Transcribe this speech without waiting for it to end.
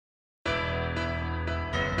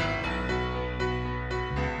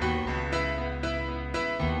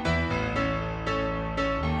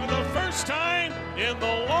In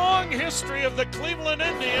the long history of the Cleveland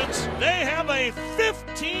Indians, they have a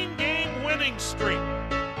 15-game winning streak.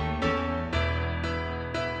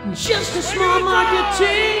 Just a small market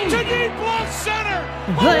team to deep left center,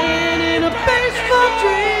 playing in a baseball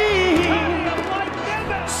dream.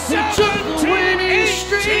 They took the winning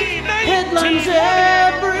streak, headlines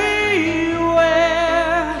everywhere.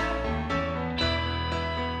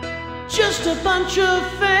 Just a bunch of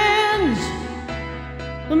fans,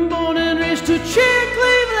 born and raised to cheer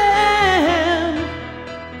Cleveland.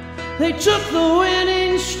 They took the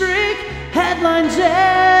winning streak, headlines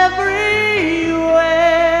everywhere.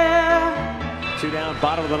 Two down,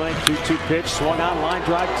 bottom of the ninth, 2-2 pitch, swung on, line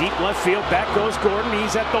drive, deep left field, back goes Gordon,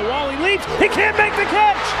 he's at the wall, he leaps, he can't make the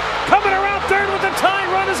catch! Coming around third with the tying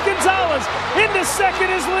run is Gonzalez, into second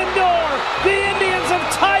is Lindor. The Indians have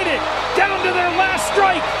tied it, down to their last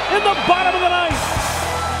strike in the bottom of the ninth.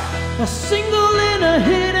 A single and a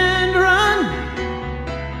hit and run,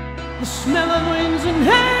 the smell of wings and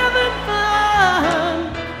having fun.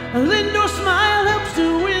 A Lindor smile helps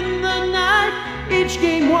to win the night, each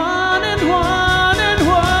game 1 and 1 and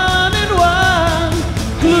 1 and 1.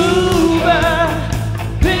 Kluber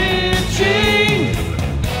pitching,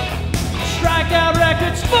 strikeout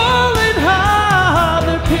records falling hard.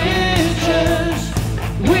 Their pitchers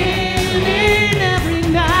winning every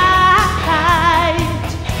night.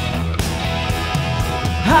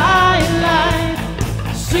 Highlight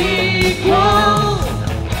sequel,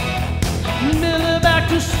 Miller back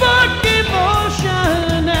to spark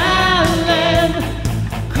emotion. Allen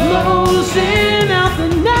closing out the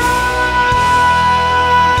night.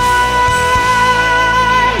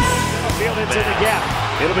 Field into the gap.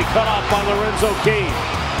 It'll be cut off by Lorenzo Gee.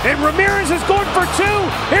 And Ramirez is going for two.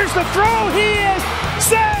 Here's the throw. He is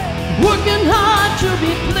set. Working hard to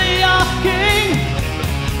be playoff king.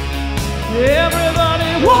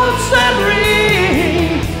 Everybody wants that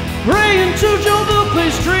ring. Praying to Joe Bill,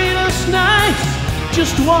 please treat us nice.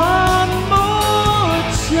 Just one more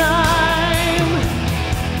time.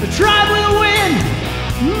 The tribe will win,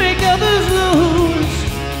 make others lose.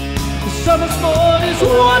 The summer sport is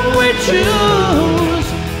what we choose.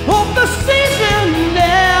 Hope the season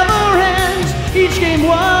never ends. Each game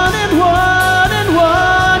 1 and 1 and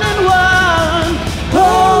 1 and 1.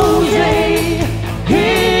 Jose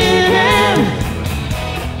hitting,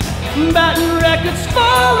 batting records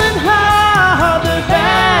falling hard. The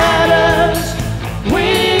batters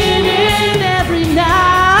winning every night.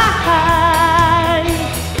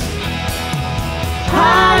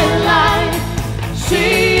 Highlight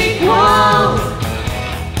sequel,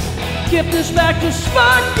 gift us back to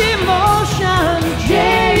spark emotion.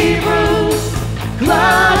 J. Bruce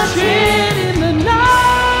clutch it in the night.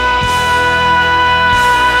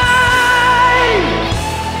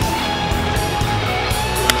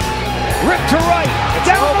 Ripped to right,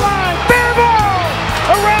 down the line, fair ball!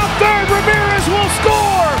 Around third, Ramirez will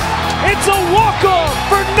score! It's a walk-off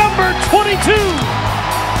for number 22!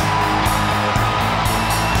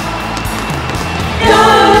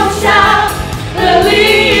 Don't stop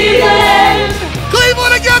believing.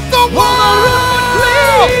 Cleveland against the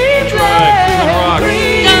world! Cleveland. Go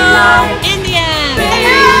Indians!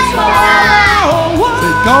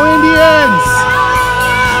 Go Indians!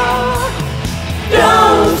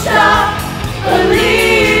 Don't stop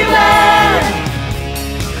believing.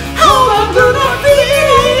 Hold on to the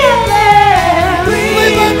feeling.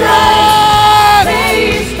 Cleveland Ries!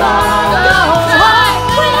 Baseball.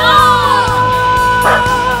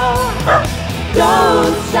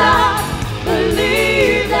 Don't stop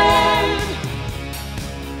believing.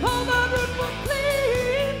 Hold on, root for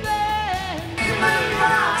Cleveland. Cleveland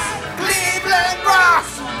rocks! Cleveland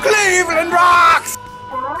rocks! Cleveland rocks!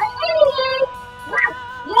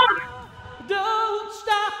 Don't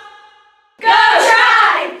stop. Go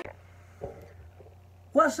Tribe!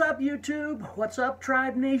 What's up, YouTube? What's up,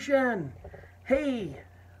 Tribe Nation? Hey,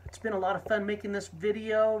 it's been a lot of fun making this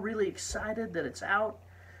video. Really excited that it's out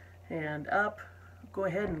and up. Go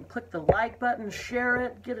ahead and click the like button, share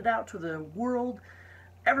it, get it out to the world.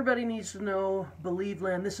 Everybody needs to know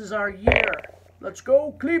Believeland. This is our year. Let's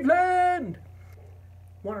go, Cleveland!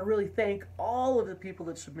 Want to really thank all of the people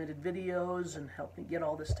that submitted videos and helped me get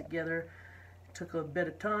all this together. It took a bit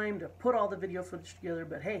of time to put all the video footage together,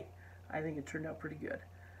 but hey, I think it turned out pretty good.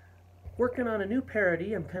 Working on a new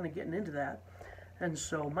parody, I'm kind of getting into that. And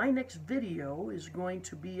so my next video is going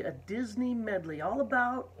to be a Disney medley, all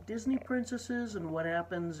about Disney princesses and what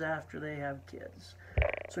happens after they have kids.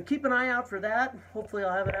 So keep an eye out for that. Hopefully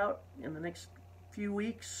I'll have it out in the next few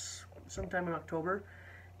weeks, sometime in October.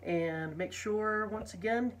 And make sure, once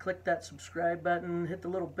again, click that subscribe button, hit the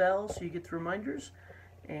little bell so you get the reminders.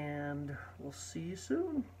 And we'll see you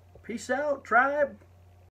soon. Peace out, Tribe.